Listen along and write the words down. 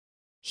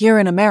Here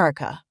in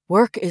America,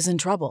 work is in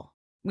trouble.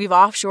 We've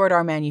offshored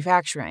our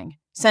manufacturing,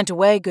 sent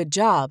away good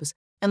jobs,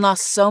 and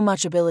lost so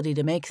much ability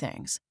to make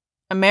things.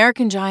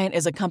 American Giant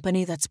is a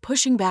company that's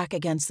pushing back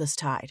against this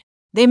tide.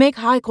 They make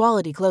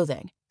high-quality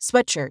clothing,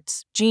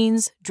 sweatshirts,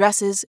 jeans,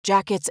 dresses,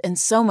 jackets, and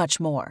so much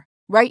more,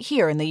 right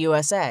here in the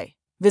USA.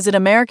 Visit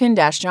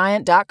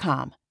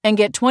American-Giant.com and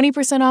get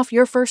 20% off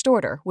your first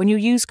order when you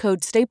use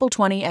code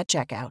STAPLE20 at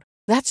checkout.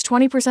 That's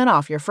 20%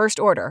 off your first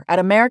order at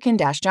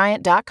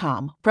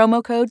American-Giant.com,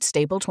 promo code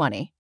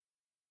STAPLE20.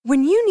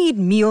 When you need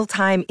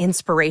mealtime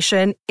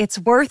inspiration, it's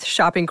worth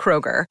shopping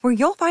Kroger, where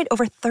you'll find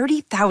over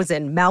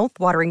 30,000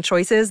 mouth-watering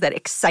choices that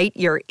excite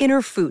your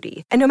inner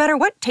foodie. And no matter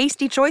what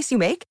tasty choice you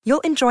make,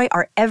 you'll enjoy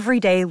our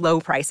everyday low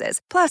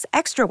prices, plus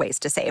extra ways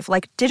to save,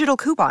 like digital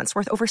coupons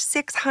worth over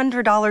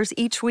 $600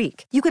 each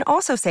week. You can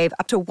also save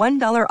up to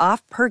 $1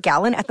 off per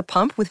gallon at the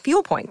pump with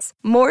fuel points.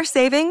 More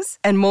savings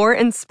and more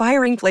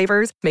inspiring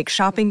flavors make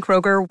shopping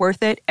Kroger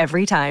worth it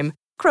every time.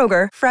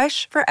 Kroger,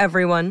 fresh for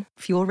everyone.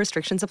 Fuel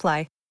restrictions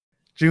apply.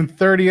 June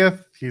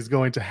 30th, he's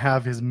going to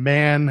have his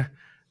man,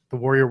 the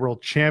Warrior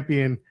World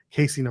Champion,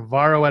 Casey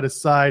Navarro, at his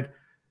side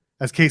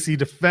as Casey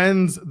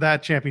defends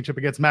that championship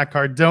against Matt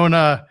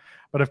Cardona.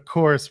 But of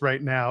course,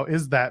 right now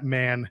is that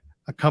man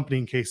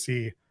accompanying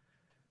Casey.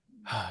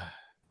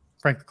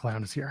 Frank the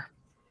Clown is here.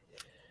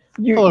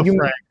 Hello,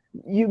 Frank.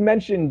 You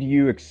mentioned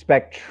you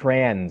expect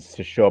trans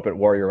to show up at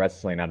Warrior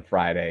Wrestling on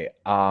Friday.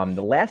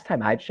 The last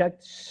time I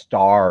checked,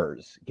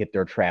 stars get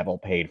their travel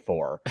paid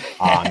for.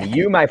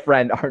 You, my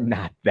friend, are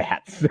not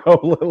that.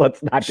 So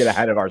let's not get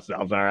ahead of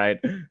ourselves, all right?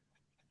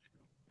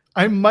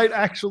 I might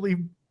actually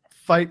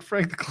fight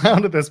Frank the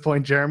Clown at this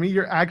point, Jeremy.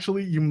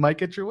 You might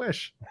get your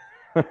wish.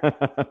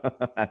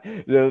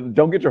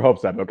 Don't get your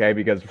hopes up, okay?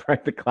 Because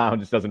Frank the Clown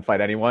just doesn't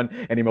fight anyone,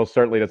 and he most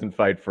certainly doesn't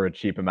fight for a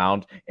cheap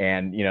amount.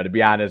 And, to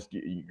be honest,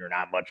 you're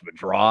not much of a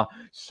draw.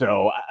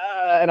 So,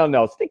 I don't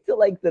know. Stick to,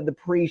 like, the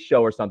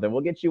pre-show or something.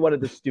 We'll get you one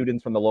of the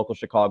students from the local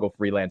Chicago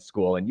freelance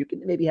school, and you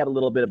can maybe have a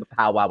little bit of a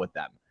powwow with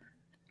them.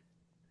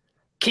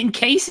 Can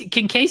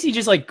Casey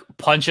just, like,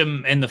 punch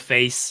him in the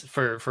face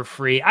for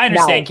free? I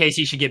understand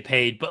Casey should get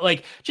paid, but,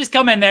 like, just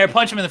come in there,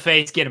 punch him in the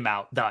face, get him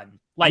out. Done.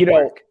 Light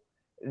work.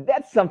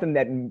 That's something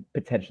that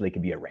potentially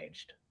could be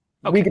arranged.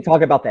 Okay. We could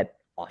talk about that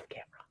off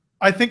camera.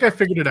 I think I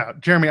figured it out.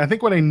 Jeremy, I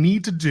think what I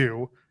need to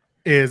do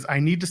is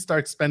I need to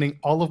start spending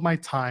all of my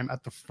time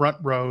at the front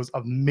rows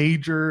of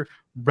major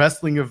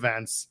wrestling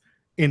events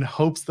in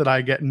hopes that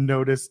I get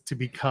noticed to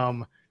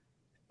become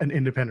an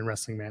independent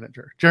wrestling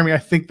manager. Jeremy, I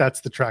think that's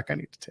the track I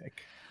need to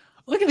take.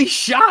 Look at these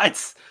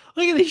shots.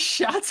 Look at these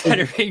shots that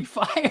are being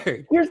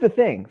fired. Here's the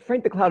thing.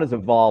 Frank the Clown has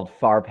evolved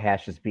far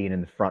past just being in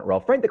the front row.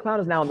 Frank the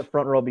Clown is now in the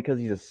front row because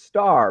he's a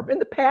star. In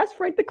the past,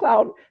 Frank the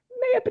Clown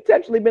may have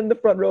potentially been in the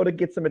front row to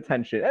get some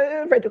attention.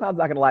 Frank the Clown's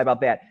not going to lie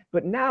about that.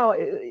 But now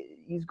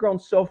he's grown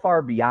so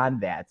far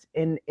beyond that.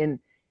 And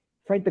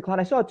Frank the Clown,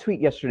 I saw a tweet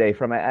yesterday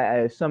from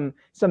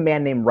some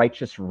man named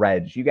Righteous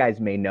Reg. You guys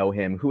may know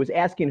him, who was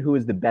asking who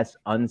is the best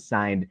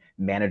unsigned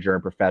manager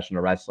in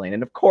professional wrestling.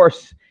 And of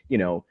course,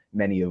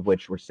 many of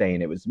which were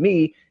saying it was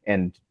me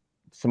and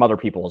some other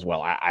people as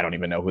well. I don't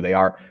even know who they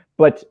are.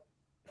 But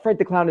Frank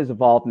the Clown has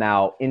evolved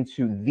now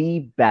into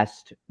the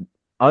best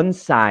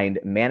unsigned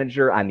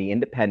manager on the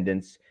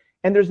independents.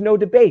 And there's no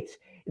debate.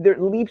 There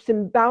are leaps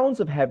and bounds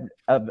of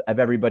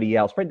everybody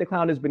else. Frank the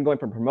Clown has been going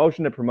from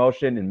promotion to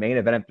promotion and main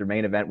event after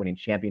main event, winning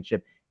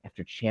championship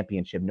after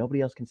championship.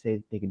 Nobody else can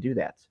say they can do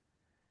that.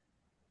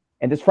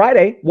 And this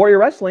Friday, Warrior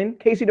Wrestling,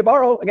 Casey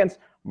Navarro against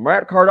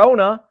Matt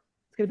Cardona.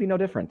 It's going to be no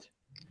different.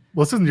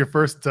 Well, this isn't your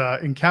first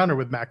encounter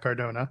with Matt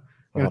Cardona.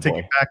 I'm going to take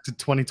you back to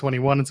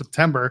 2021 in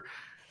September.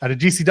 At a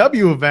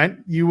GCW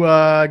event, you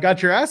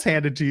got your ass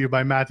handed to you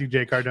by Matthew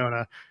J.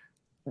 Cardona.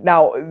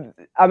 Now, I'm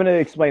going to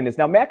explain this.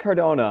 Now, Matt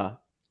Cardona,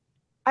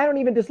 I don't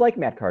even dislike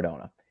Matt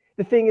Cardona.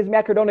 The thing is,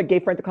 Matt Cardona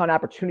gave Frank the Clown an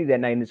opportunity that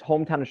night in his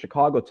hometown of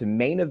Chicago to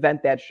main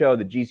event that show,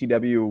 the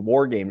GCW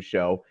War Games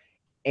show,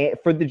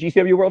 for the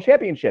GCW World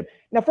Championship.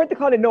 Now, Frank the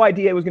Clown had no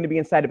idea it was going to be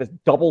inside of his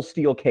double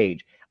steel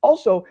cage.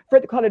 Also,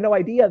 Frank the Clown had no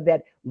idea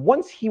that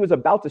once he was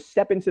about to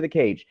step into the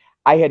cage,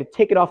 I had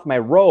taken off my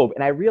robe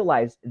and I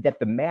realized that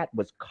the mat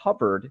was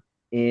covered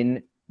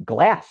in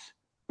glass,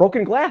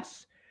 broken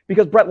glass,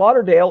 because Brett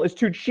Lauderdale is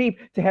too cheap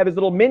to have his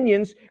little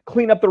minions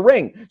clean up the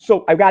ring.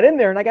 So I got in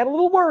there and I got a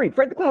little worried.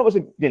 Frank the Clown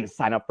didn't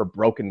sign up for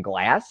broken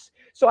glass.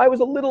 So I was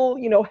a little,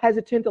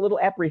 hesitant, a little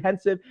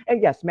apprehensive.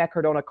 And yes, Matt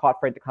Cardona caught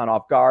Frank the Clown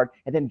off guard.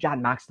 And then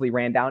John Moxley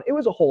ran down. It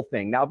was a whole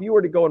thing. Now, if you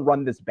were to go and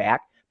run this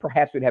back,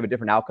 perhaps we'd have a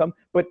different outcome.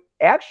 But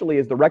actually,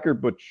 as the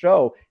record books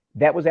show,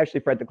 that was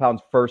actually Frank the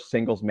Clown's first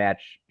singles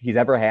match he's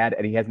ever had,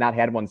 and he has not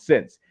had one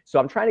since. So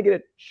I'm trying to get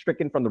it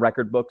stricken from the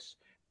record books.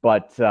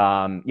 But,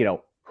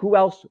 who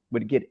else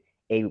would get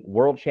a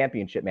world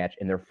championship match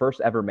in their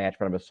first ever match in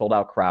front of a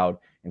sold-out crowd,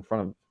 in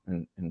front of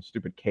in a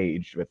stupid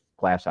cage with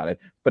glass on it?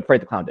 But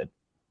Frank the Clown did.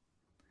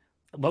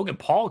 Logan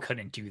Paul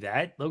couldn't do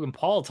that. Logan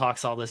Paul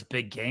talks all this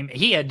big game.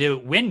 He had to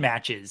win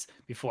matches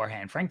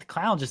beforehand. Frank the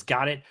Clown just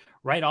got it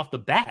right off the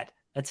bat.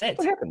 That's it. That's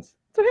what happens.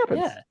 That's what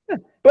happens. Yeah.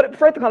 But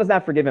Frank the Clown has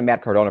not forgiven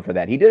Matt Cardona for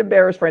that. He did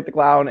embarrass Frank the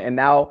Clown, and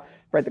now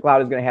Frank the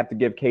Clown is going to have to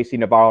give Casey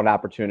Navarro an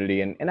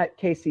opportunity. And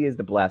Casey is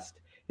the blessed.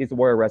 He's the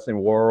Warrior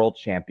Wrestling World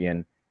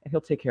Champion, and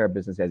he'll take care of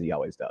business as he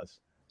always does.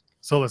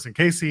 So listen,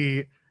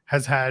 Casey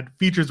has had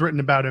features written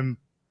about him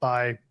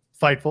by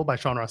Fightful, by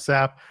Sean Ross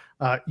Sapp.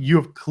 You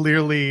have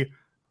clearly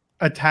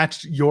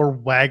attached your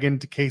wagon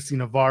to Casey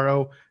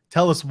Navarro.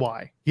 Tell us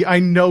why. I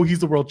know he's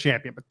the world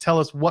champion, but tell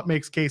us what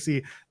makes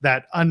Casey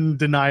that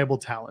undeniable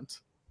talent.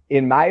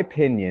 In my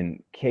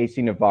opinion,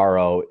 Casey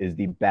Navarro is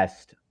the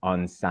best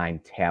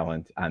unsigned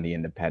talent on the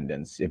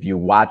independents. If you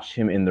watch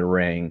him in the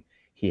ring,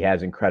 he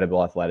has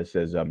incredible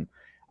athleticism.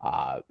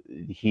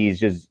 He's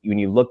just, when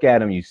you look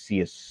at him, you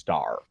see a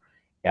star.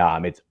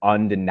 It's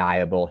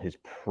undeniable, his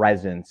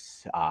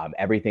presence,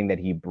 everything that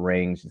he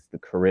brings, the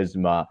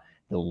charisma,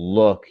 the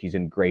look. He's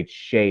in great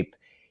shape.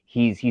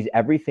 He's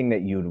everything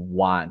that you'd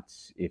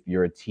want if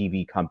you're a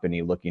TV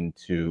company looking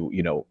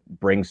to,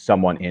 bring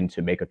someone in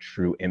to make a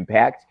true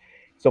impact.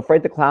 So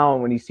Frank the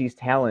Clown, when he sees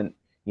talent,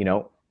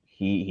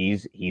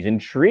 he's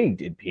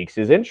intrigued. It piques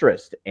his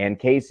interest. And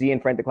Casey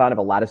and Frank the Clown have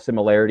a lot of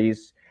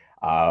similarities.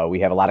 We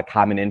have a lot of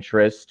common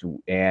interest,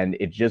 and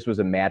it just was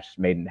a match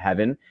made in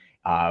heaven.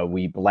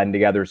 We blend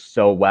together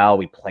so well.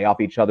 We play off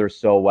each other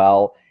so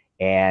well.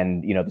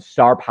 And, the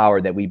star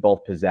power that we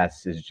both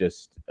possess is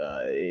just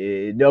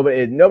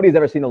nobody's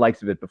ever seen the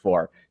likes of it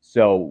before.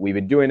 So we've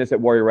been doing this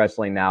at Warrior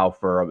Wrestling now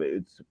for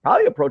it's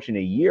probably approaching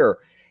a year.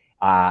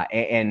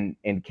 And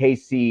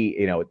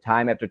Casey,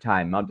 time after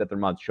time, month after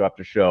month, show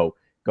after show,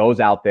 goes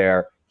out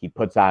there. He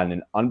puts on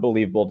an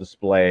unbelievable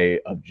display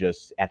of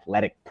just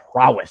athletic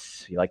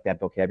prowess. You like that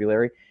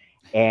vocabulary?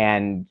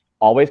 And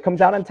always comes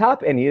out on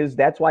top. And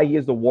that's why he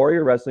is the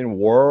Warrior Wrestling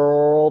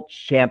World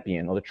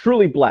Champion. Well, the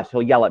truly blessed.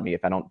 He'll yell at me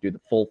if I don't do the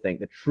full thing.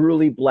 The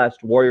truly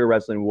blessed Warrior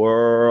Wrestling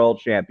World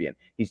Champion.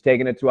 He's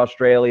taken it to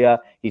Australia.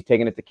 He's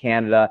taken it to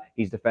Canada.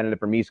 He's defended it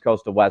from East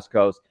Coast to West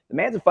Coast. The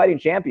man's a fighting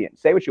champion.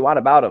 Say what you want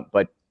about him,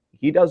 but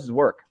he does his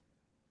work.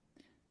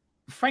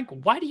 Frank,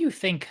 why do you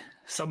think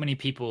so many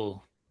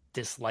people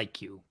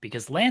dislike you?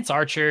 Because Lance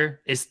Archer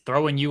is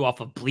throwing you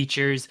off of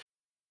bleachers.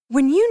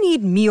 When you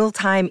need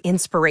mealtime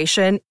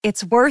inspiration,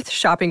 it's worth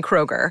shopping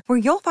Kroger, where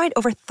you'll find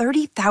over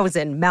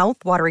 30,000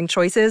 mouth-watering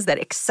choices that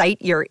excite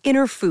your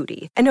inner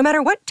foodie. And no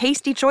matter what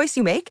tasty choice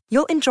you make,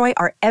 you'll enjoy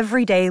our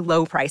everyday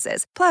low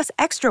prices, plus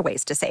extra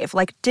ways to save,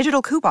 like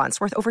digital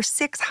coupons worth over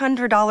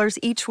 $600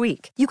 each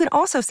week. You can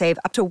also save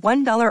up to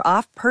 $1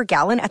 off per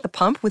gallon at the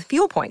pump with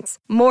fuel points.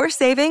 More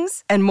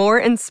savings and more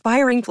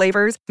inspiring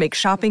flavors make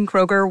shopping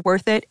Kroger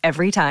worth it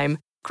every time.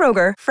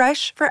 Kroger,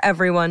 fresh for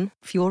everyone.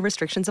 Fuel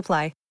restrictions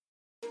apply.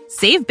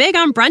 Save big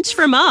on brunch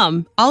for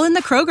mom, all in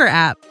the Kroger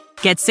app.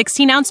 Get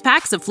 16-ounce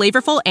packs of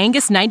flavorful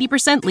Angus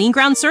 90% lean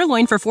ground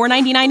sirloin for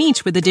 $4.99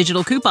 each with a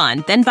digital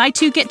coupon. Then buy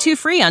 2, get 2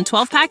 free on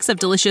 12 packs of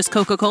delicious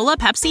Coca-Cola,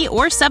 Pepsi,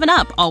 or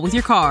 7-Up, all with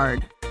your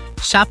card.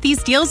 Shop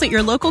these deals at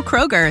your local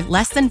Kroger,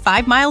 less than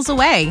 5 miles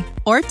away.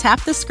 Or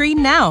tap the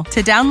screen now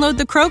to download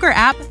the Kroger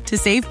app to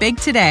save big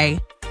today.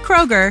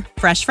 Kroger,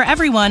 fresh for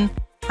everyone.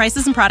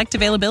 Prices and product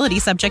availability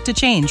subject to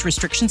change.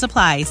 Restrictions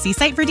apply. See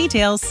site for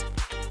details.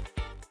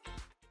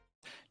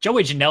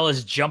 Joey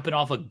Janela's jumping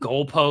off a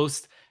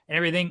goalpost and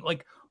everything.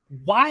 Like,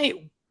 why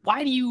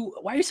are you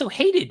so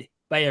hated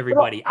by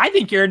everybody? I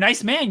think you're a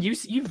nice man.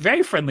 You're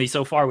very friendly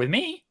so far with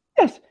me.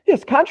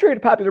 Yes. Contrary to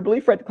popular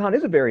belief, Frank the Clown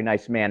is a very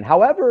nice man.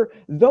 However,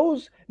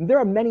 there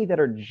are many that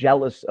are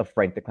jealous of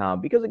Frank the Clown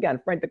because, again,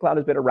 Frank the Clown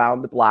has been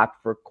around the block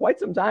for quite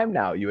some time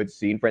now. You had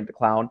seen Frank the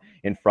Clown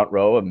in front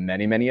row of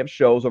many of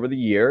shows over the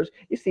years.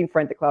 You've seen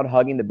Frank the Clown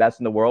hugging the best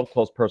in the world,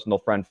 close personal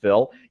friend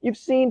Phil. You've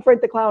seen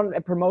Frank the Clown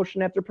at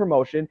promotion after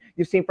promotion.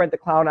 You've seen Frank the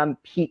Clown on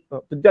the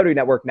WWE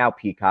Network, now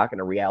Peacock, in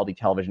a reality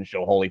television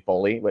show, Holy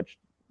Foley, which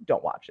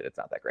don't watch it. It's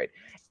not that great.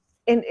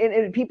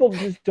 And people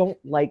just don't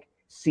like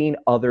seeing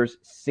others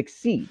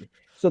succeed.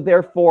 So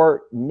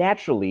therefore,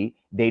 naturally,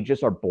 they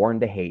just are born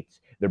to hate.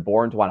 They're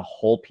born to want to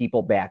hold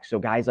people back. So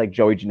guys like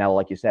Joey Janela,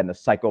 like you said, and the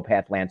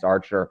psychopath Lance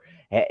Archer,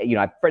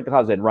 Frank the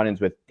Clown's had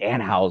run-ins with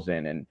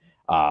Danhausen and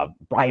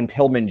Brian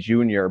Pillman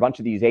Jr., a bunch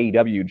of these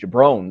AEW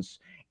jabrones,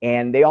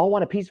 and they all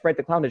want a piece of Frank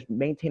the Clown to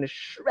maintain a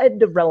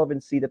shred of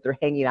relevancy that they're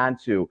hanging on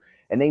to.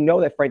 And they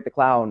know that Frank the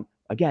Clown,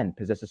 again,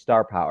 possesses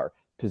star power,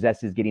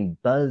 possesses getting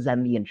buzz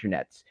on the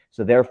internet.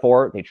 So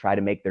therefore, they try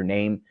to make their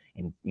name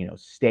and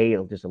stay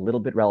just a little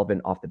bit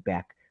relevant off the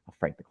back of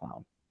Frank the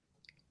Clown.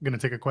 I'm going to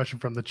take a question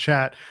from the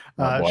chat.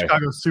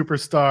 Chicago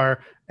superstar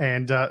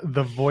and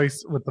the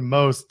voice with the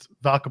most,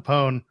 Val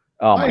Capone.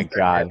 Oh my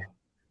God.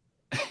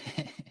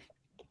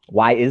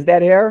 Why is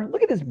that hair?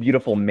 Look at this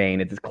beautiful mane.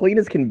 It's as clean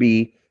as can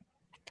be.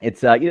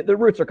 It's the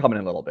roots are coming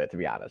in a little bit, to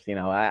be honest.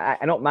 I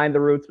don't mind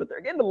the roots, but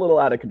they're getting a little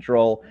out of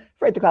control.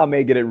 Frank the Clown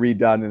may get it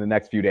redone in the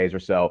next few days or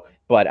so.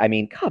 But I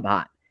mean, come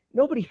on.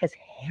 Nobody has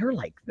hair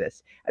like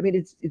this. I mean,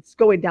 it's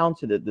going down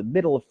to the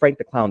middle of Frank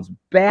the Clown's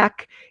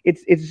back.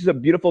 It's just a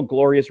beautiful,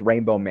 glorious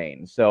rainbow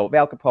mane. So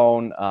Val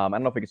Capone, I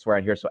don't know if we can swear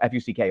on here, so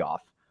F-U-C-K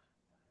off.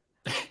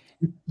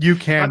 You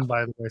can,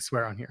 by the way,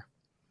 swear on here.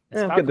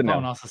 Val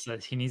Capone also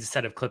says he needs a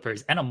set of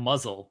clippers and a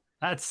muzzle.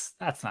 That's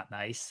not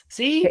nice.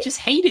 See, just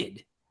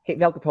hated. Hey,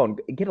 Val Capone,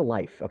 get a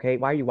life, okay?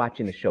 Why are you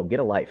watching the show? Get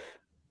a life.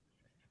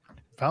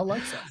 Val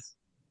likes us.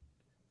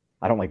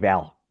 I don't like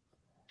Val.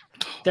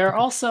 There are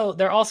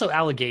also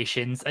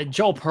allegations.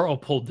 Joel Pearl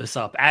pulled this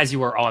up as you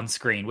were on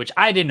screen, which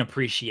I didn't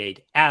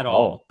appreciate at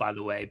all, by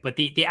the way. But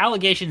the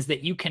allegations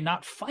that you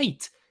cannot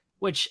fight,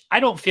 which I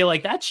don't feel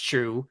like that's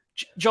true.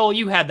 Joel,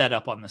 you had that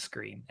up on the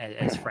screen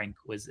as Frank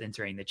was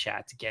entering the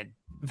chat. Again,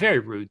 very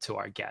rude to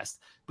our guest.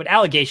 But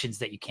allegations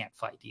that you can't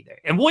fight either.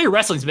 And Warrior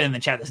Wrestling's been in the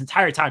chat this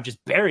entire time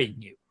just burying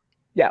you.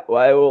 Yeah,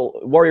 well,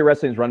 Warrior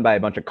Wrestling is run by a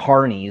bunch of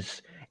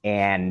carnies.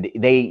 And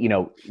they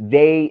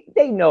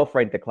know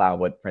Frank the Clown,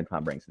 what Frank the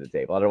Clown brings to the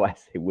table.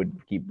 Otherwise, they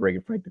wouldn't keep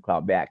bringing Frank the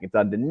Clown back. It's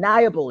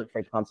undeniable. If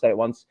Frank the Clown said it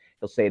once,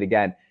 he'll say it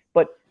again.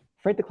 But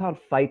Frank the Clown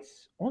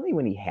fights only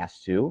when he has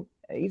to.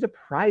 He's a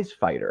prize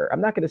fighter. I'm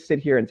not going to sit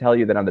here and tell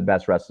you that I'm the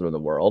best wrestler in the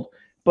world,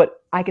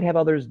 but I can have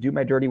others do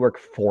my dirty work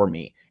for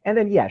me. And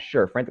then, yeah,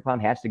 sure, Frank the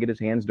Clown has to get his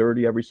hands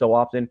dirty every so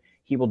often.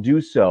 He will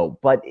do so,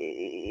 but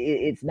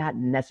it's not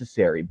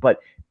necessary. But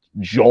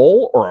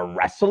Joel or a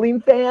wrestling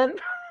fan...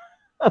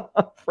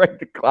 Frank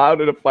the Clown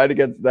in a fight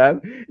against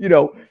them,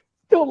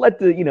 don't let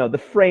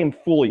the frame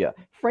fool you.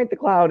 Frank the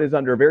Clown is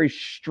under a very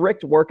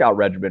strict workout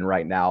regimen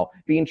right now,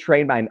 being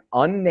trained by an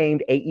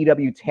unnamed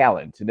AEW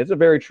talent, and it's a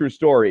very true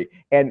story.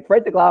 And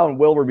Frank the Clown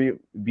will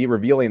be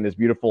revealing this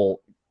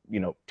beautiful,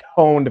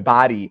 toned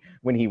body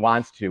when he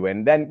wants to,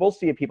 and then we'll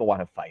see if people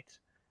want to fight.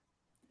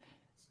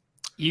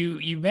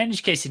 You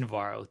manage Casey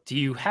Navarro. Do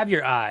you have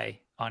your eye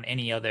on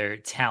any other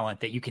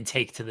talent that you can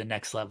take to the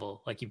next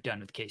level, like you've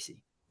done with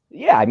Casey?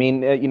 Yeah, I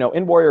mean,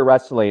 in Warrior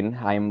Wrestling,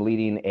 I'm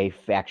leading a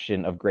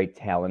faction of great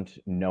talent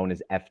known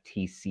as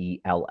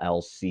FTC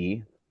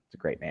LLC. It's a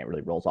great name, it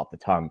really rolls off the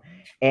tongue.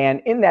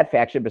 And in that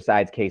faction,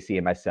 besides Casey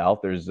and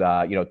myself, there's,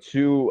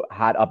 two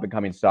hot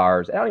up-and-coming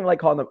stars. I don't even like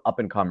calling them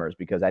up-and-comers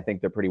because I think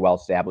they're pretty well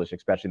established,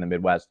 especially in the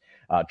Midwest.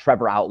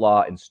 Trevor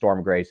Outlaw and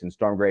Storm Grayson.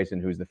 Storm Grayson,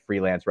 who's the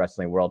freelance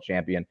wrestling world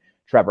champion.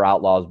 Trevor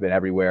Outlaw has been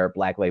everywhere,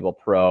 Black Label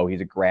Pro.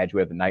 He's a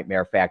graduate of the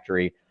Nightmare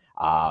Factory.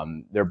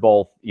 They're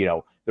both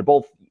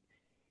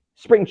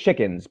spring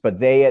chickens, but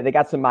they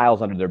got some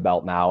miles under their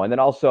belt now. And then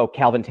also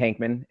Calvin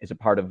Tankman is a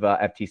part of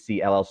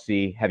FTC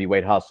LLC,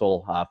 Heavyweight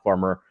Hustle,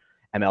 former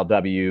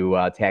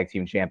MLW tag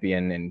team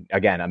champion. And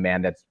again, a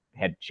man that's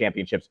had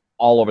championships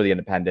all over the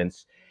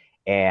independents.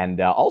 And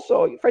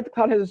also Frank the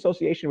Clown has an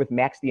association with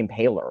Max the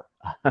Impaler,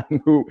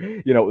 who,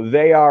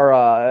 they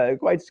are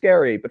quite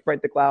scary. But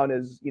Frank the Clown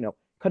is,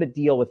 cut a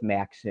deal with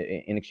Max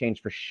in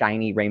exchange for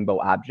shiny rainbow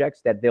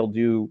objects that they'll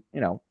do,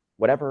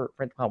 whatever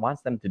Frank the Clown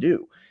wants them to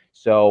do.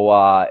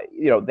 So,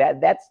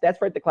 that's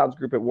Frank the Clown's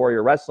group at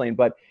Warrior Wrestling.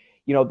 But,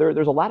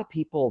 there's a lot of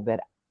people that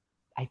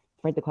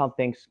Frank the Clown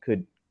thinks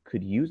could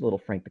use little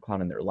Frank the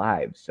Clown in their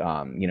lives,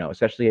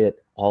 especially at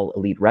All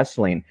Elite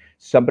Wrestling.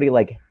 Somebody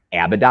like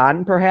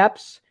Abaddon,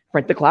 perhaps.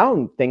 Frank the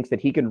Clown thinks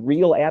that he can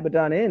reel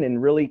Abaddon in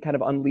and really kind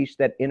of unleash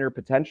that inner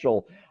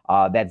potential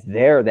that's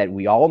there, that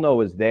we all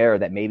know is there,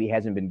 that maybe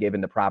hasn't been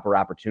given the proper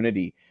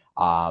opportunity.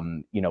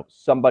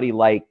 Somebody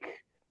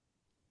like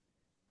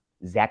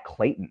Zach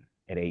Clayton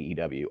at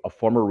AEW, a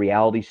former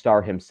reality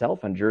star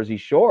himself on Jersey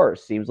Shore.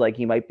 Seems like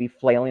he might be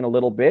flailing a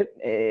little bit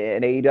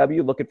at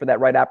AEW, looking for that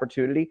right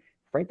opportunity.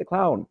 Frank the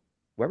Clown,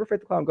 wherever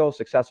Frank the Clown goes,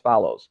 success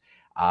follows.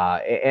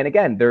 And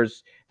again,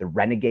 there's the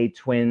Renegade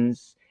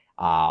Twins,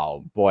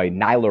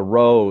 Nyla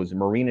Rose,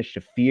 Marina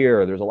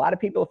Shafir. There's a lot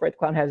of people Frank the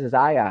Clown has his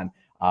eye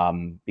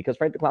on because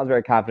Frank the Clown's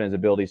very confident in his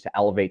abilities to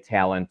elevate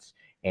talent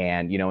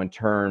and, in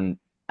turn,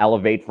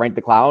 elevate Frank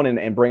the Clown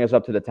and bring us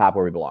up to the top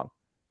where we belong.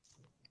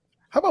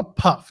 How about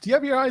Puff? Do you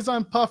have your eyes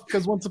on Puff?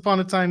 Because once upon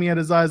a time, he had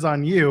his eyes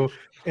on you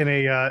in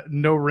a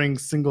no-ring,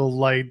 single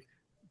light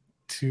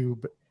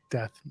tube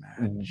death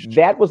match.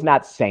 That was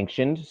not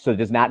sanctioned, so it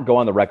does not go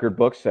on the record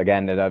books.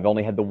 Again, I've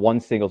only had the one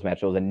singles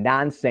match. It was a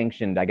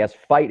non-sanctioned, I guess,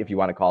 fight, if you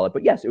want to call it.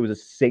 But yes, it was a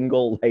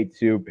single light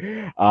tube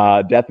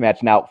death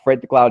match. Now,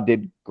 Frank the Clown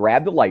did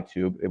grab the light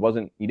tube.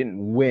 He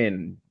didn't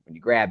win when you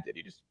grabbed it.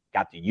 He just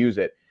got to use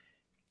it.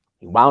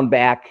 He wound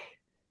back.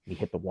 He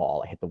hit the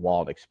wall. I hit the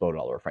wall and exploded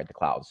all over Frank the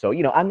Clown. So,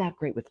 I'm not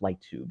great with light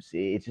tubes.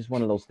 It's just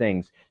one of those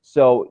things.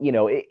 So,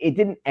 it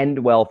didn't end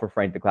well for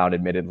Frank the Clown,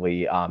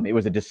 admittedly. It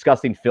was a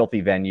disgusting, filthy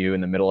venue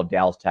in the middle of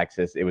Dallas,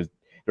 Texas. There was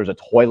a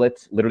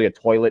toilet, literally a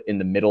toilet in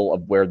the middle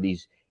of where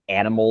these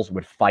animals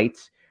would fight.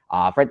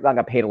 Frank the Clown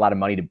got paid a lot of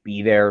money to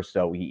be there.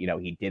 So,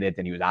 he did it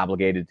and he was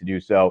obligated to do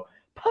so.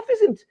 Puff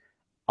isn't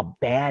a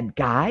bad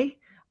guy.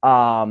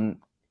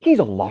 He's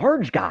a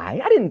large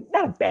guy.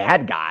 Not a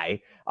bad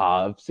guy.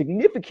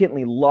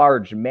 Significantly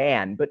large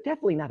man, but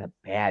definitely not a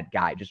bad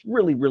guy. Just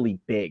really, really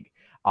big.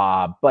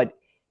 But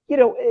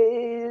Frank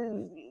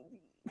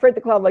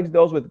the Clown likes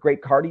those with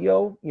great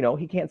cardio.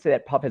 He can't say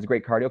that Puff has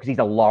great cardio because he's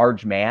a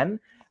large man.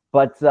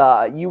 But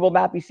you will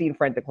not be seeing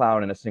Frank the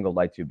Clown in a single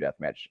light tube death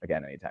match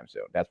again anytime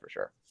soon. That's for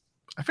sure.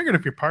 I figured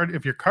if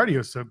your cardio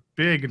is so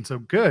big and so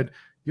good,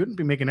 you wouldn't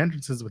be making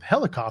entrances with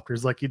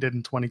helicopters like you did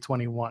in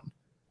 2021.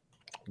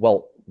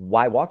 Well,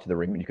 why walk to the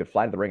ring when you could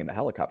fly to the ring in the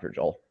helicopter,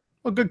 Joel?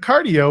 Well, good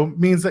cardio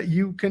means that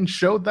you can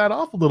show that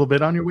off a little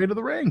bit on your way to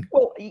the ring.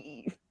 Well,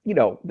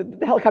 the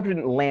helicopter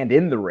didn't land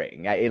in the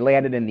ring. It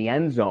landed in the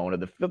end zone of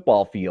the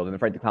football field, and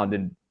Frank the Clown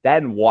didn't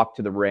then walk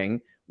to the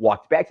ring,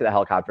 walked back to the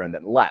helicopter, and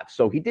then left.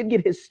 So he did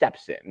get his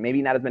steps in.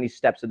 Maybe not as many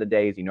steps of the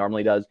day as he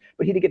normally does,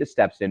 but he did get his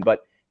steps in.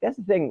 But that's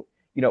the thing,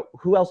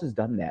 who else has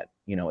done that?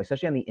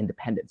 Especially on the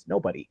independents,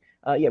 nobody.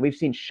 We've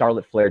seen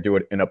Charlotte Flair do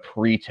it in a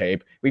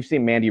pre-tape. We've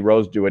seen Mandy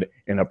Rose do it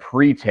in a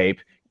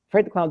pre-tape.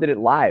 Frank the Clown did it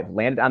live,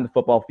 landed on the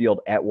football field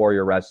at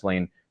Warrior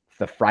Wrestling,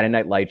 the Friday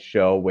Night Lights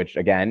show, which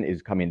again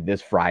is coming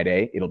this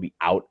Friday. It'll be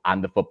out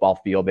on the football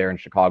field there in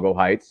Chicago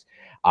Heights.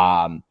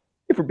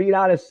 If we're being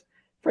honest,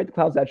 Frank the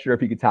Clown's not sure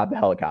if he could top the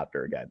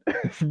helicopter again.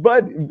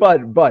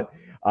 but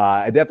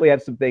I definitely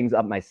have some things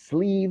up my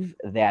sleeve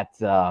that,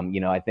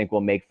 I think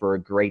will make for a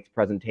great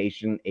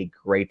presentation, a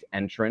great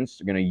entrance.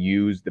 We're going to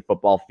use the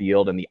football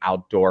field and the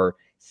outdoor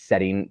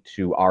setting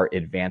to our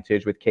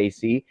advantage with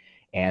KC.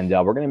 And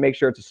we're going to make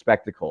sure it's a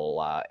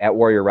spectacle. At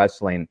Warrior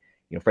Wrestling,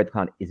 Frank the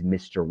Clown is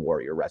Mr.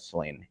 Warrior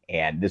Wrestling.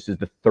 And this is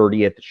the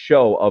 30th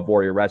show of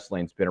Warrior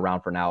Wrestling. It's been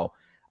around for now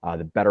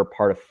the better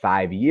part of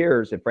 5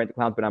 years. And Frank the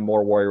Clown's been on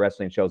more Warrior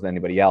Wrestling shows than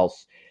anybody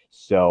else.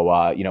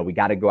 So, we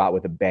got to go out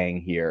with a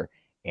bang here.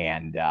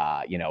 And,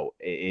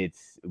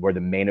 we're the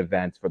main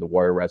events for the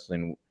Warrior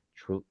Wrestling,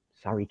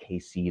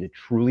 KC, the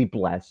truly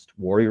blessed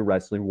Warrior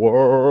Wrestling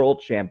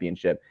World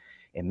Championship.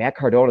 And Matt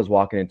Cardona is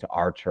walking into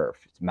our turf.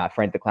 It's not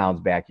Frank the Clown's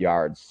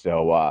backyard.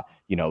 So,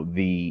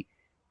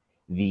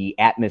 the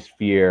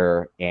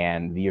atmosphere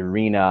and the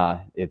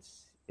arena,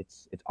 it's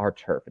our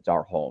turf. It's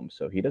our home.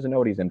 So he doesn't know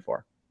what he's in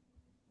for.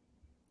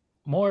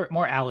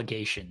 More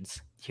allegations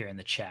here in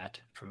the chat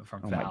from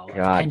Val. My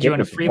God. Pinned you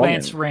in a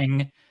freelance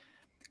ring.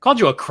 Called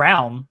you a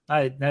crown.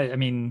 I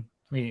mean,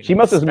 she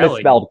must have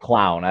misspelled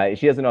clown.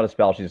 She doesn't know how to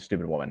spell. She's a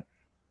stupid woman.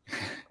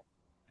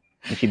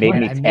 And she made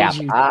me tap.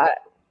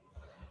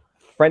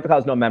 Frank the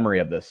Clown has no memory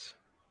of this.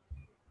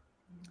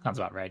 Sounds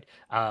about right.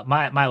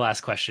 My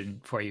last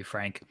question for you,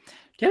 Frank.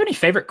 Do you have any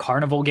favorite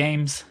carnival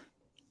games?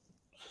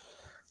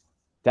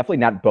 Definitely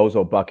not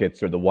Bozo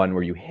Buckets or the one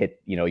where you hit,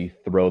 you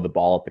throw the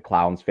ball at the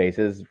clown's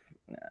faces.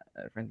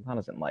 Frank the Clown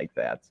doesn't like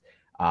that.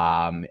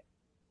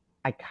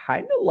 I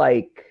kind of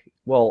like,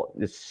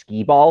 the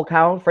skee ball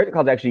count. Frank the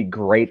Clown's actually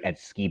great at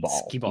skee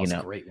ball. Skee ball's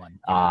a great one.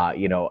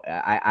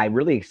 I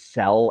really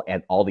excel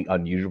at all the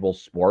unusual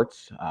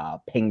sports.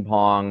 Ping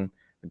pong,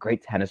 a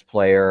great tennis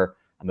player.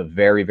 I'm a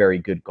very, very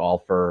good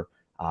golfer.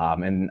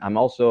 And I'm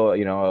also,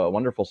 a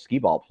wonderful skee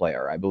ball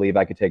player. I believe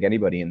I could take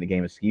anybody in the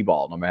game of skee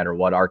ball, no matter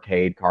what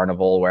arcade,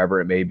 carnival, wherever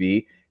it may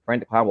be.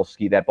 Frank the Clown will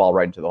ski that ball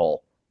right into the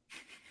hole.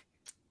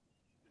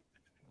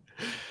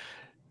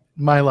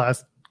 My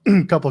last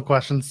couple of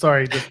questions.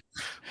 Sorry. Just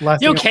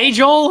last you okay,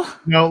 Joel?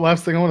 No,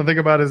 last thing I want to think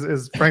about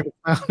is Frank the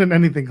Clown in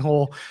anything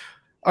hole.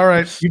 All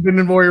right. You've been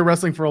in Warrior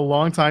Wrestling for a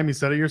long time. You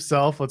said it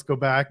yourself. Let's go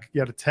back.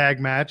 You had a tag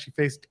match. You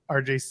faced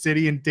RJ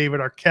City and David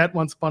Arquette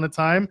once upon a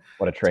time.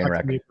 What a train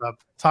wreck.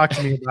 Talk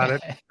to me about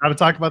it. Got to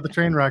talk about the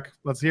train wreck.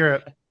 Let's hear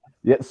it.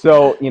 Yeah,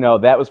 so,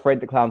 that was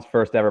Frank the Clown's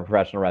first ever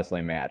professional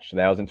wrestling match.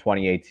 That was in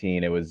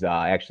 2018. It was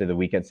actually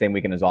the same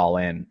weekend as All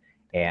In.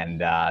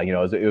 And, it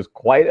was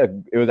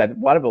I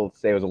want to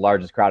say it was the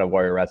largest crowd of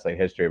Warrior Wrestling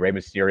history. Rey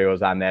Mysterio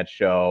was on that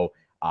show.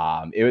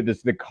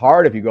 The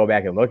card, if you go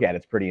back and look at it,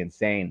 it's pretty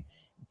insane.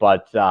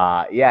 But,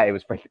 it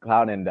was Frank the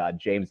Clown and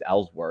James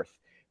Ellsworth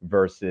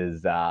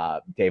versus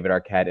David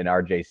Arquette and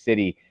RJ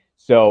City.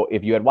 So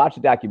if you had watched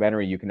the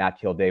documentary, You Cannot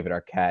Kill David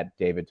Arquette,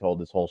 David told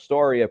this whole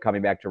story of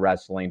coming back to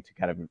wrestling to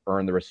kind of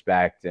earn the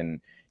respect and,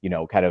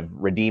 kind of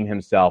redeem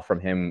himself from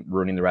him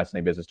ruining the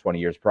wrestling business 20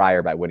 years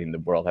prior by winning the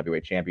World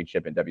Heavyweight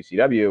Championship in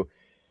WCW.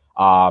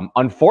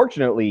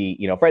 Unfortunately,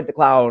 Frank the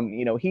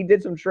Clown, he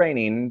did some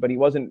training, but he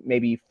wasn't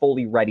maybe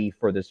fully ready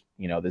for this,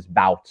 this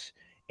bout.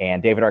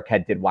 And David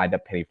Arquette did wind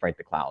up pinning Frank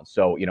the Clown.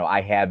 So,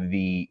 I have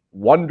the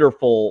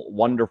wonderful,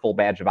 wonderful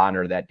badge of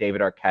honor that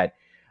David Arquette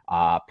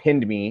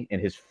pinned me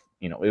in his,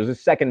 it was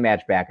his second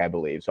match back, I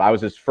believe. So I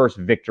was his first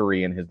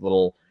victory in his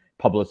little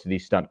publicity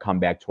stunt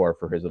comeback tour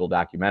for his little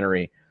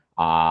documentary.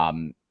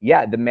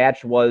 The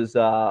match was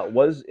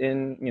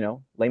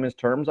in, layman's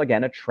terms,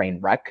 again, a train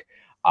wreck.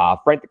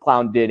 Frank the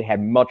Clown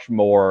had much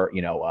more,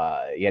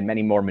 he had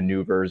many more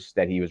maneuvers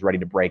that he was ready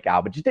to break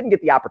out, but just didn't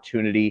get the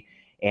opportunity.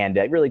 And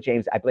really,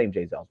 I blame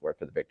James Ellsworth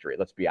for the victory.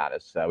 Let's be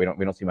honest. We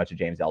don't see much of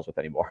James Ellsworth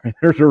anymore.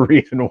 There's a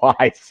reason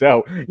why.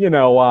 So,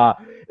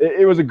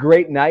 it was a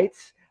great night.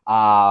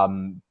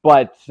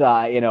 But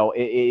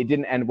it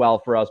didn't end well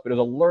for us, but it was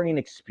a learning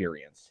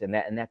experience, and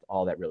that's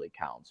all that really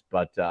counts.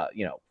 But,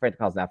 Frank the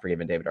Clown's not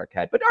forgiving David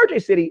Arquette, but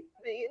RJ City,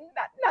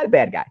 not a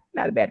bad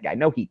guy.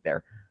 No heat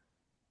there.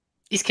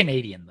 He's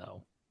Canadian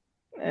though.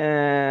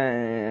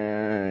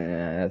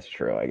 That's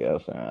true, I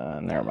guess.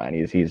 Never mind.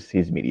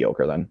 He's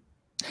mediocre then.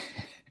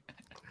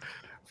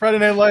 Friday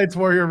Night Lights,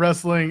 Warrior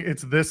Wrestling.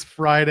 It's this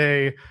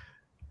Friday.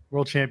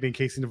 World champion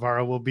Casey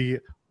Navarro will be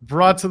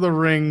brought to the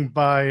ring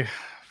by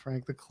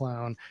Frank the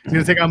Clown. He's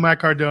going to take on Matt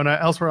Cardona.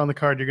 Elsewhere on the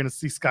card, you're going to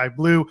see Sky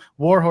Blue,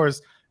 Warhorse,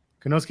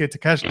 Konosuke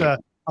Takeshita,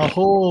 a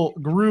whole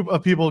group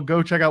of people.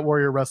 Go check out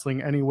Warrior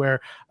Wrestling anywhere.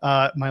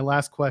 My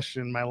last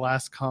question, my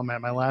last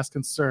comment, my last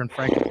concern,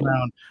 Frank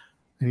Brown.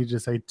 I need you to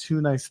say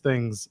 2 nice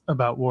things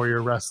about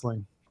Warrior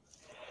Wrestling.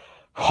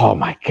 Oh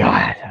my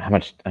God.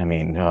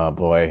 Oh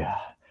boy.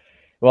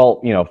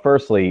 Well,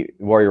 firstly,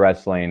 Warrior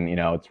Wrestling,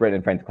 it's written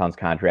in Frank the Clown's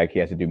contract. He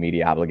has to do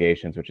media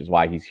obligations, which is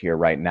why he's here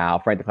right now.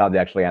 Frank the Clown's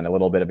actually on a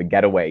little bit of a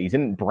getaway. He's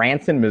in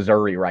Branson,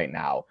 Missouri right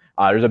now.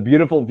 There's a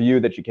beautiful view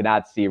that you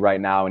cannot see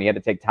right now, and he had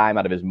to take time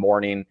out of his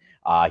morning.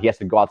 He has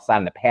to go outside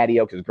on the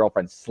patio because his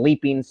girlfriend's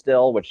sleeping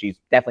still, which she's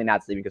definitely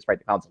not sleeping because Frank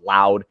the Clown's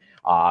loud.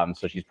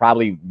 So she's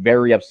probably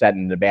very upset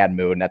and in a bad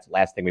mood, and that's the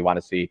last thing we want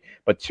to see.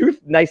 But 2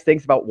 nice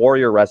things about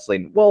Warrior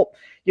Wrestling. Well,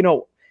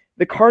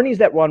 the carnies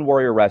that run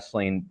Warrior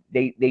Wrestling,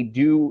 they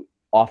do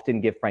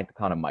often give Frank the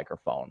Clown a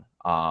microphone.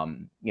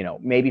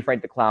 Maybe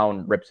Frank the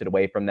Clown rips it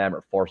away from them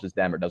or forces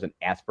them or doesn't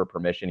ask for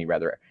permission. He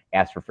rather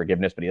asks for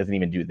forgiveness, but he doesn't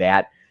even do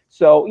that.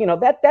 So,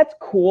 that's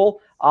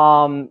cool.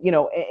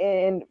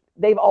 And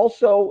they've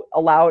also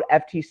allowed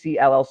FTC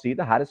LLC,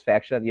 the hottest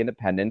faction of the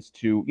independents,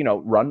 to,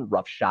 run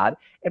roughshod.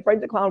 And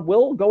Frank the Clown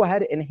will go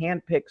ahead and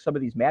handpick some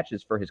of these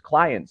matches for his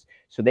clients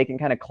so they can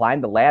kind of climb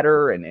the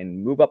ladder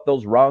and move up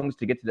those rungs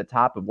to get to the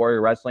top of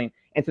Warrior Wrestling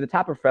and to the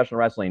top of professional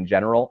wrestling in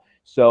general.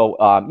 So,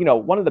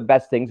 one of the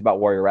best things about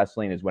Warrior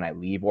Wrestling is when I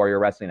leave Warrior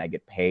Wrestling, I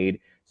get paid.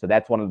 So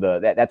that's one of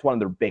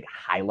the big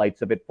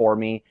highlights of it for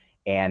me.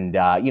 And,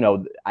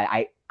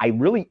 I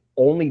really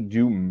only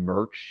do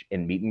merch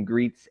and meet and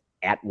greets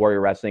at Warrior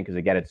Wrestling because,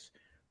 again, it's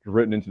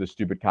written into the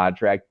stupid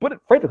contract.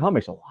 But Frank the Clown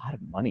makes a lot of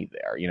money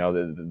there.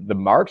 The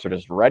marks are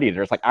just ready.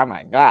 They're just like, oh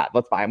my God,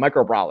 let's buy a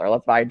micro brawler,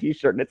 let's buy a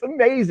T-shirt, and it's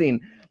amazing.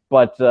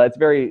 But it's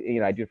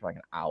very, I do it for like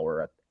an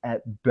hour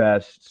at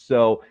best.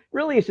 So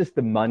really, it's just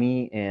the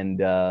money and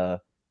the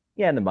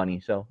money.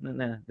 So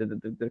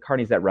the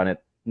carnies that run it,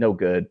 no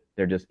good.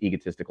 They're just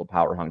egotistical,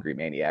 power hungry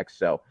maniacs.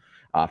 So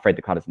Frank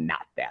the Clown is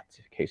not that,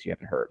 in case you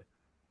haven't heard.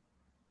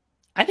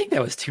 I think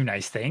that was 2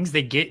 nice things.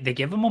 They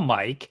give him a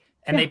mic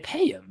and they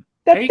pay him.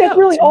 That's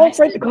really all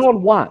Frank the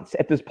Clown wants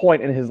at this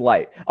point in his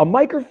life. A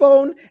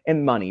microphone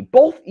and money,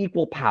 both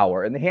equal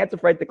power. In the hands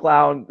of Frank the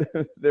Clown,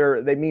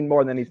 they mean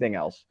more than anything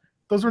else.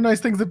 Those were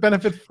nice things that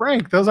benefit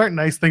Frank. Those aren't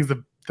nice things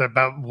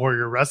about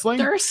Warrior Wrestling.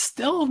 They're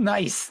still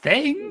nice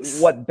things.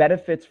 What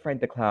benefits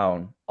Frank the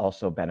Clown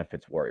also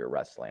benefits Warrior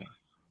Wrestling.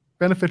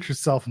 Benefit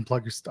yourself and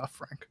plug your stuff,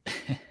 Frank.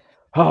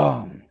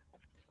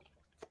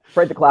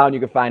 Frank the Clown, you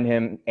can find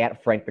him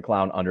at Frank the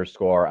Clown _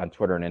 on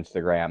Twitter and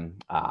Instagram.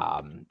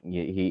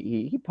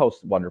 He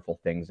posts wonderful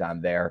things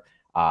on there.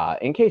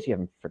 In case you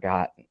haven't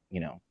forgotten,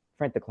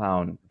 Frank the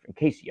Clown,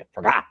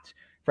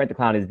 Frank the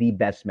Clown is the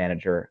best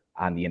manager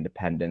on the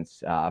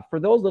independents. For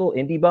those little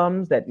indie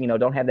bums that,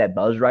 don't have that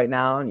buzz right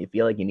now and you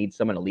feel like you need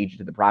someone to lead you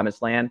to the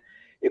promised land,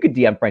 you could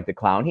DM Frank the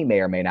Clown. He may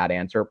or may not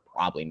answer,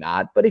 probably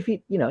not. But if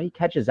he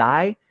catches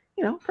eye,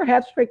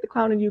 perhaps Frank the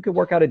Clown and you could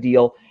work out a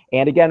deal.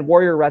 And again,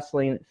 Warrior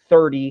Wrestling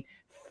 30,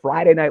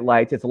 Friday Night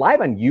Lights. It's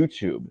live on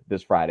YouTube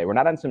this Friday. We're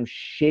not on some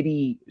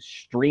shitty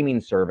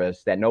streaming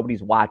service that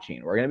nobody's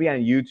watching. We're going to be on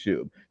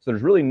YouTube. So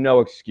there's really no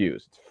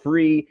excuse. It's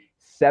free,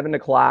 7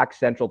 o'clock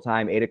Central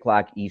Time, 8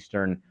 o'clock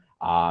Eastern.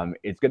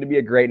 It's going to be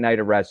a great night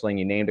of wrestling.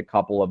 You named a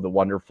couple of the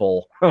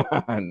wonderful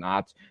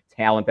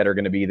talent that are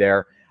going to be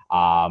there.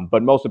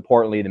 But most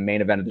importantly, the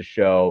main event of the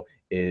show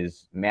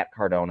is Matt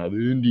Cardona, the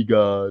indie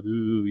god.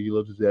 Ooh, he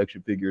loves his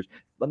action figures.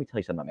 Let me tell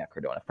you something about Matt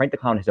Cardona. Frank the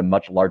Clown has a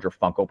much larger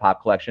Funko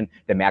Pop collection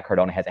than Matt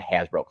Cardona has a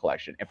Hasbro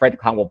collection. And Frank the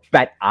Clown will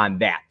bet on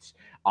that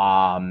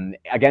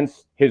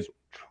against his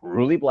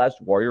truly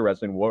blessed Warrior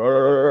Wrestling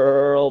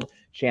World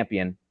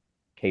Champion,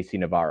 Casey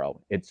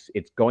Navarro. It's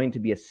going to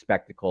be a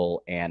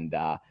spectacle, and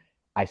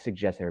I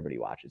suggest everybody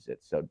watches it.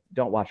 So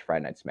don't watch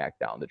Friday Night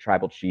SmackDown. The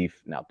Tribal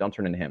Chief, no, don't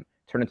turn into him.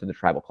 Turn into the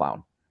Tribal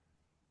Clown.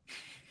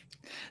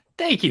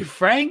 Thank you,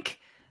 Frank.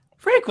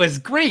 Frank was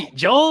great,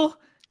 Joel.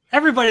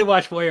 Everybody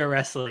watch Warrior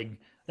Wrestling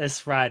this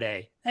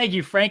Friday. Thank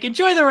you, Frank.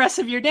 Enjoy the rest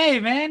of your day,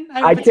 man.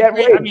 I can't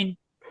wait. I mean,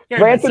 you're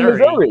Branson, in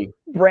Missouri.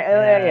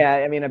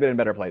 Yeah, I mean, I've been in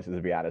better places,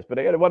 to be honest. But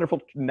I had a wonderful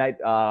night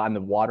on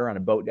the water on a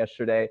boat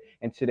yesterday.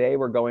 And today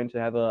we're going to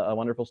have a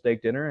wonderful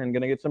steak dinner and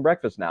going to get some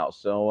breakfast now.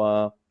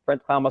 So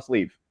Frank Clown must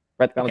leave.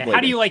 Frank Clown How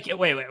do you like it?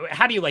 Wait.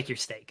 How do you like your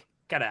steak?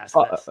 Gotta ask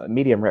this.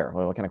 Medium rare.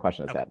 What kind of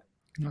question is that?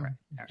 All right.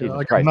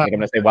 Jesus Christ. I'm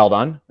going to say well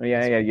done?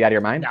 Yeah, you out of your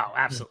mind? No,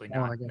 absolutely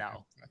not.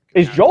 No.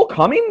 Is Joel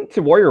coming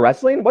to Warrior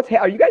Wrestling?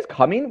 Are you guys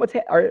coming?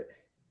 Because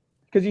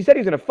you said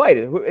he was going to fight.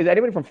 Is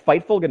anybody from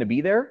Fightful going to be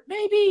there?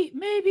 Maybe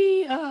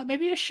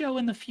a show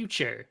in the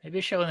future.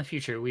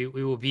 We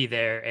will be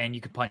there, and you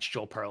can punch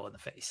Joel Pearl in the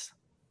face.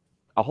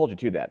 I'll hold you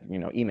to that.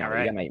 Email. All right.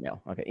 You got my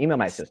email. Okay. Email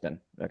my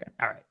assistant. Okay.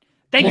 All right.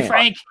 Thank you,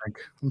 Frank.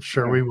 I'm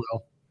sure we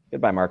will.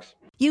 Goodbye, Marks.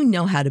 You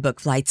know how to book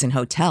flights and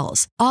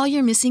hotels. All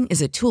you're missing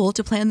is a tool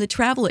to plan the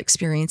travel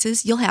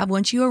experiences you'll have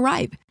once you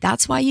arrive.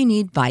 That's why you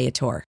need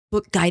Viator.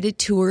 Book guided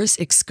tours,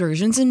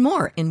 excursions, and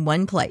more in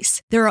one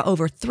place. There are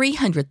over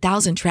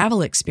 300,000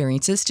 travel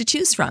experiences to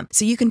choose from,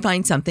 so you can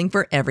find something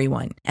for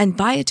everyone. And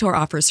Viator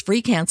offers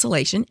free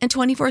cancellation and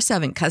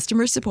 24/7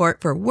 customer support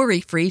for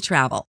worry-free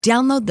travel.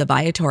 Download the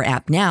Viator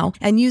app now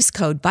and use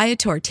code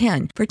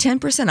Viator10 for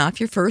 10% off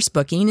your first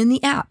booking in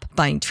the app.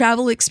 Find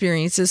travel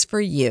experiences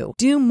for you.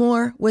 Do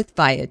more with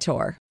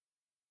Viator.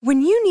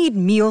 When you need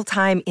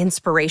mealtime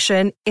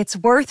inspiration, it's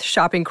worth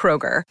shopping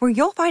Kroger, where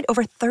you'll find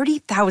over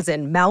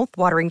 30,000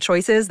 mouth-watering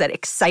choices that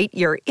excite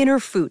your inner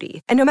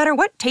foodie. And no matter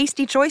what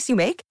tasty choice you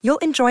make, you'll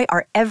enjoy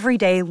our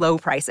everyday low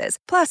prices,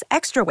 plus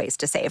extra ways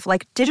to save,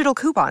 like digital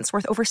coupons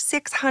worth over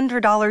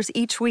 $600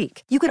 each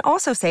week. You can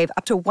also save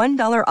up to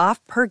 $1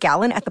 off per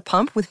gallon at the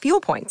pump with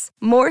fuel points.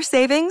 More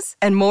savings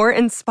and more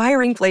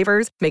inspiring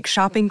flavors make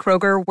shopping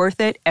Kroger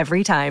worth it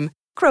every time.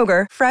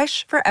 Kroger,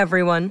 fresh for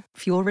everyone.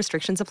 Fuel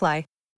restrictions apply.